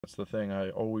That's the thing,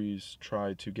 I always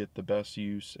try to get the best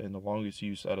use and the longest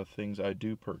use out of things I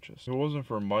do purchase. If it wasn't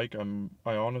for Mike,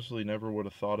 I honestly never would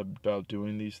have thought about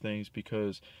doing these things,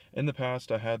 because in the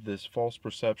past I had this false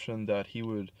perception that he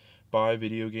would buy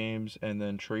video games and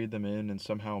then trade them in and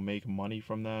somehow make money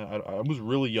from that. I was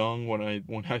really young when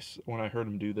I heard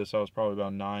him do this. I was probably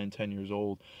about 9-10 years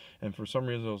old, and for some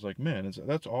reason I was like, man,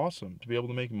 that's awesome to be able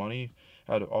to make money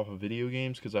off of video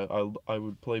games, because I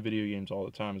would play video games all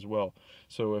the time as well.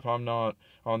 So if I'm not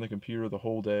on the computer the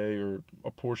whole day or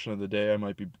a portion of the day, I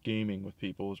might be gaming with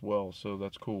people as well, so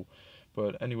that's cool.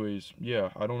 But anyways, yeah,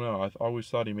 I don't know, I always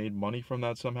thought he made money from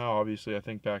that somehow. Obviously I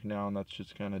think back now and that's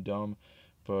just kind of dumb,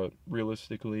 but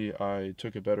realistically I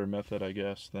took a better method, I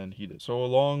guess, than he did. So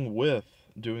along with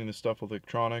doing this stuff with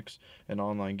electronics and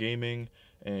online gaming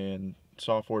and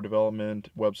software development,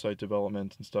 website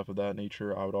development, and stuff of that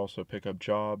nature, I would also pick up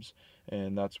jobs,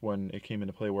 and that's when it came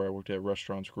into play where I worked at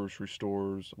restaurants, grocery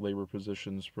stores, labor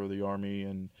positions for the Army,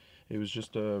 and it was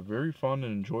just a very fun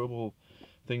and enjoyable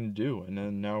thing to do. And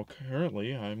then now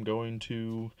currently I'm going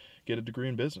to get a degree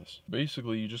in business.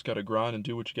 Basically you just got to grind and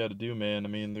do what you got to do, man. I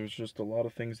mean, there's just a lot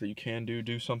of things that you can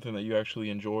do something that you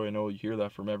actually enjoy. I know you hear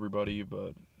that from everybody,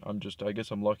 but I guess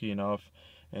I'm lucky enough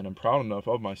and I'm proud enough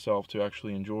of myself to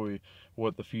actually enjoy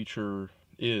what the future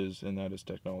is, and that is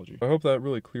technology. I hope that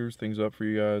really clears things up for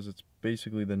you guys. It's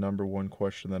basically the #1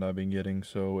 question that I've been getting,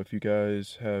 so if you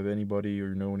guys have anybody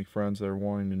or know any friends that are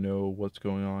wanting to know what's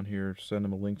going on here, send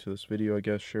them a link to this video, I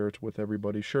guess. Share it with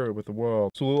everybody, share it with the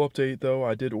world. So a little update though,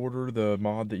 I did order the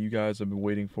mod that you guys have been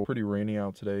waiting for. Pretty rainy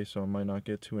out today, so I might not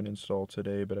get to an install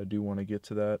today, but I do want to get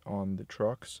to that on the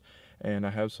trucks, and I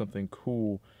have something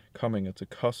cool coming. It's a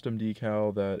custom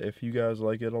decal that if you guys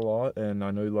like it a lot, and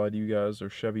I know a lot of you guys are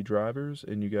Chevy drivers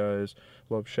and you guys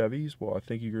love Chevys, well, I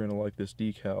think you're gonna like this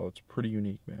decal. It's pretty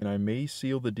unique, man. And I may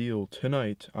seal the deal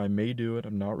tonight. I may do it,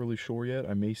 I'm not really sure yet.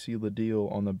 I may seal the deal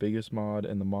on the biggest mod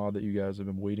and the mod that you guys have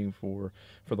been waiting for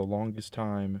the longest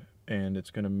time, and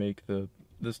it's gonna make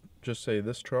this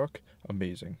truck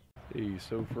amazing. Hey,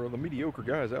 so for the mediocre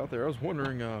guys out there, I was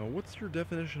wondering, what's your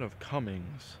definition of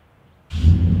Cummings?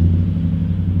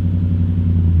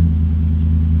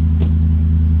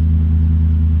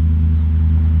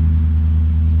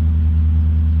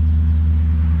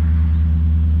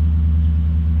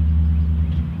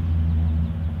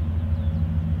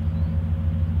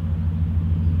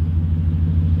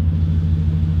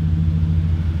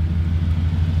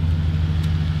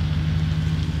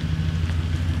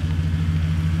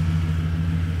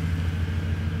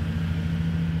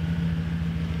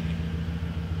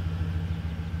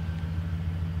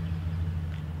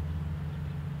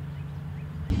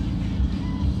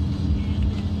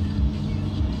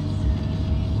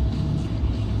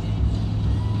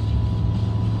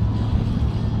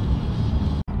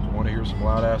 Some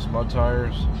loud ass mud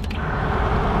tires.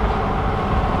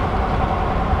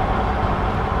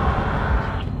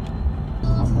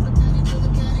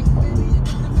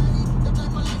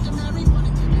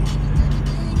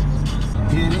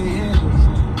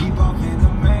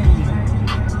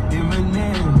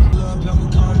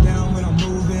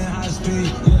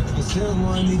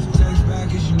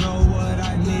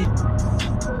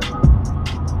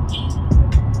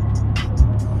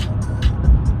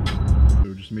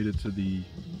 Made it to the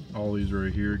Ollie's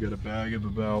right here. Got a bag of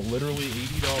about literally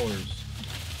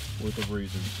 $80 worth of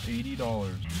raisins.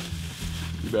 $80.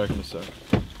 Be back in a sec.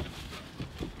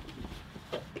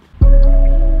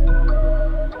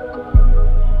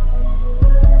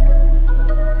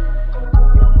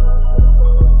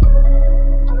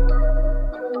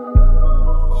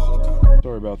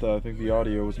 Sorry about that. I think the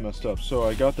audio was messed up. So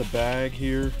I got the bag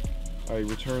here. I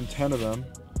returned 10 of them.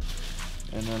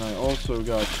 And then I also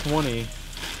got 20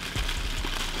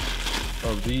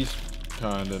 of these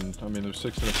kind, and I mean there's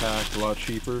 6 in a pack, a lot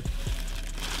cheaper.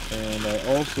 And I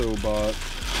also bought,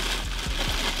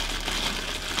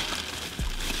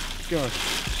 gosh,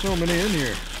 so many in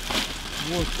here.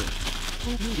 What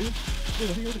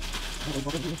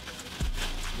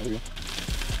the?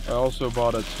 I also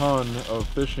bought a ton of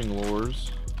fishing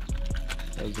lures,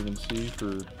 as you can see,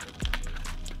 for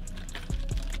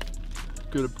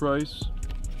good a price.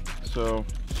 So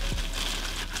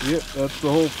yep, that's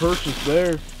the whole purchase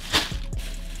there.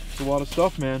 It's a lot of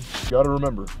stuff, man. You gotta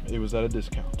remember, it was at a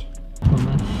discount.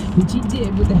 Which he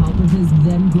did with the help of his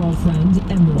then girlfriend,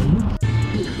 Emily.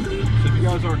 So if you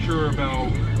guys aren't sure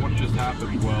about what just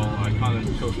happened, well, I kind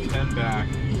of took 10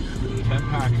 packs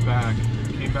back,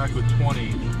 came back with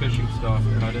 20 fishing stuff,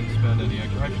 and I didn't spend any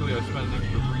extra. Actually, I spent an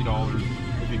extra $3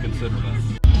 if you consider that.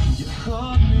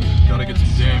 Gotta get some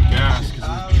damn gas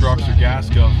because these trucks are gas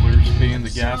guzzlers, paying the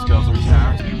gas guzzler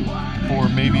tax. Or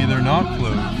maybe they're not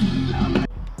closed.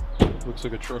 Looks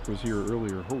like a truck was here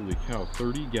earlier. Holy cow,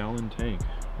 30-gallon tank.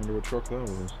 Wonder what truck that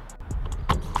was.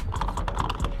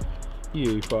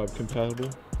 EA5 compatible.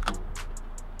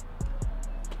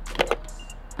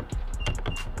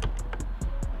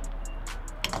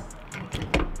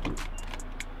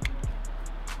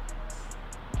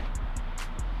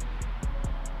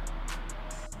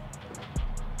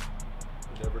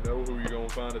 You never know who you're gonna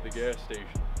find at the gas station.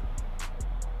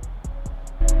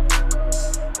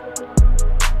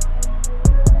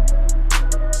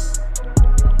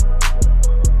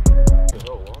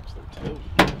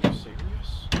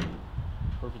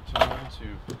 Perfect time to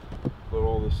load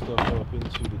all this stuff up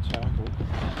into the tackle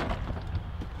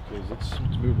because it's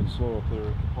moving slow up there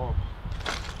at the pump.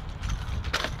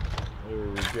 There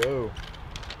we go.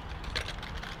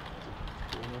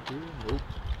 Going up here? Nope.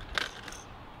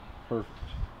 Perfect.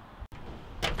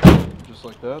 Just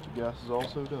like that, the gas is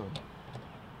also done.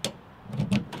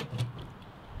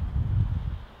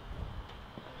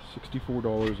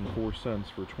 $64.04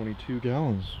 for 22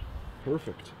 gallons.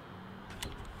 Perfect.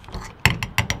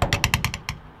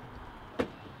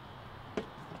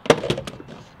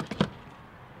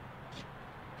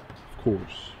 Of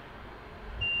course.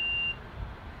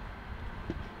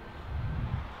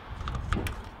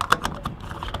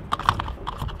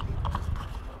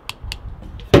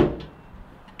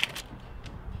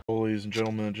 Well, ladies and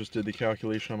gentlemen, I just did the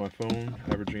calculation on my phone,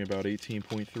 averaging about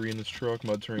 18.3 in this truck,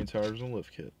 mud terrain tires and a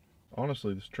lift kit.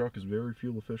 Honestly, this truck is very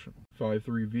fuel efficient.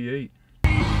 5.3 V8.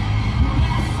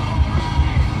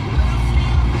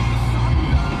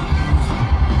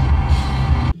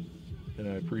 And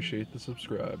I appreciate the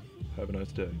subscribe. Have a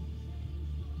nice day.